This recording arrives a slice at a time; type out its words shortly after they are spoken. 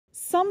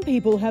Some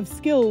people have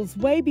skills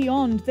way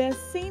beyond their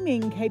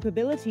seeming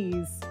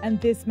capabilities,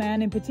 and this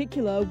man in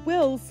particular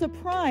will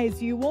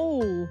surprise you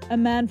all. A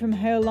man from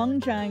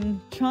Heilongjiang,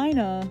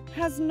 China,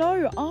 has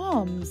no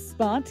arms,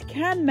 but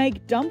can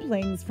make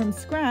dumplings from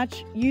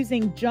scratch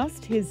using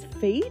just his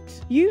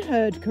feet? You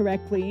heard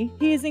correctly.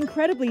 He is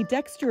incredibly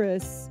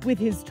dexterous with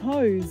his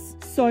toes.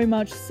 So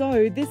much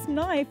so, this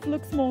knife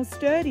looks more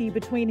sturdy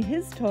between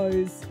his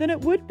toes than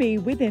it would be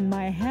within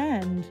my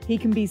hand. He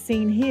can be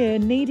seen here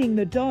kneading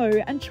the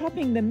dough and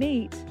chopping the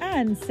meat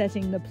and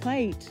setting the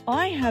plate.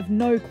 I have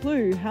no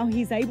clue how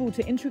he's able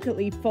to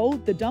intricately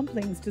fold the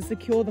dumplings to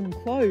secure them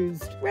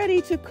closed,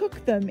 ready to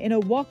cook them in a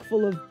wok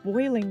full of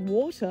boiling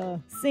water.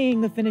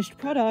 Seeing the finished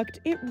product,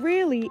 it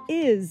really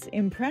is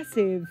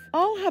impressive.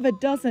 I'll have a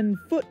dozen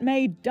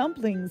foot-made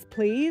dumplings,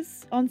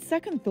 please. On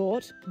second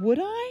thought, would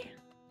I?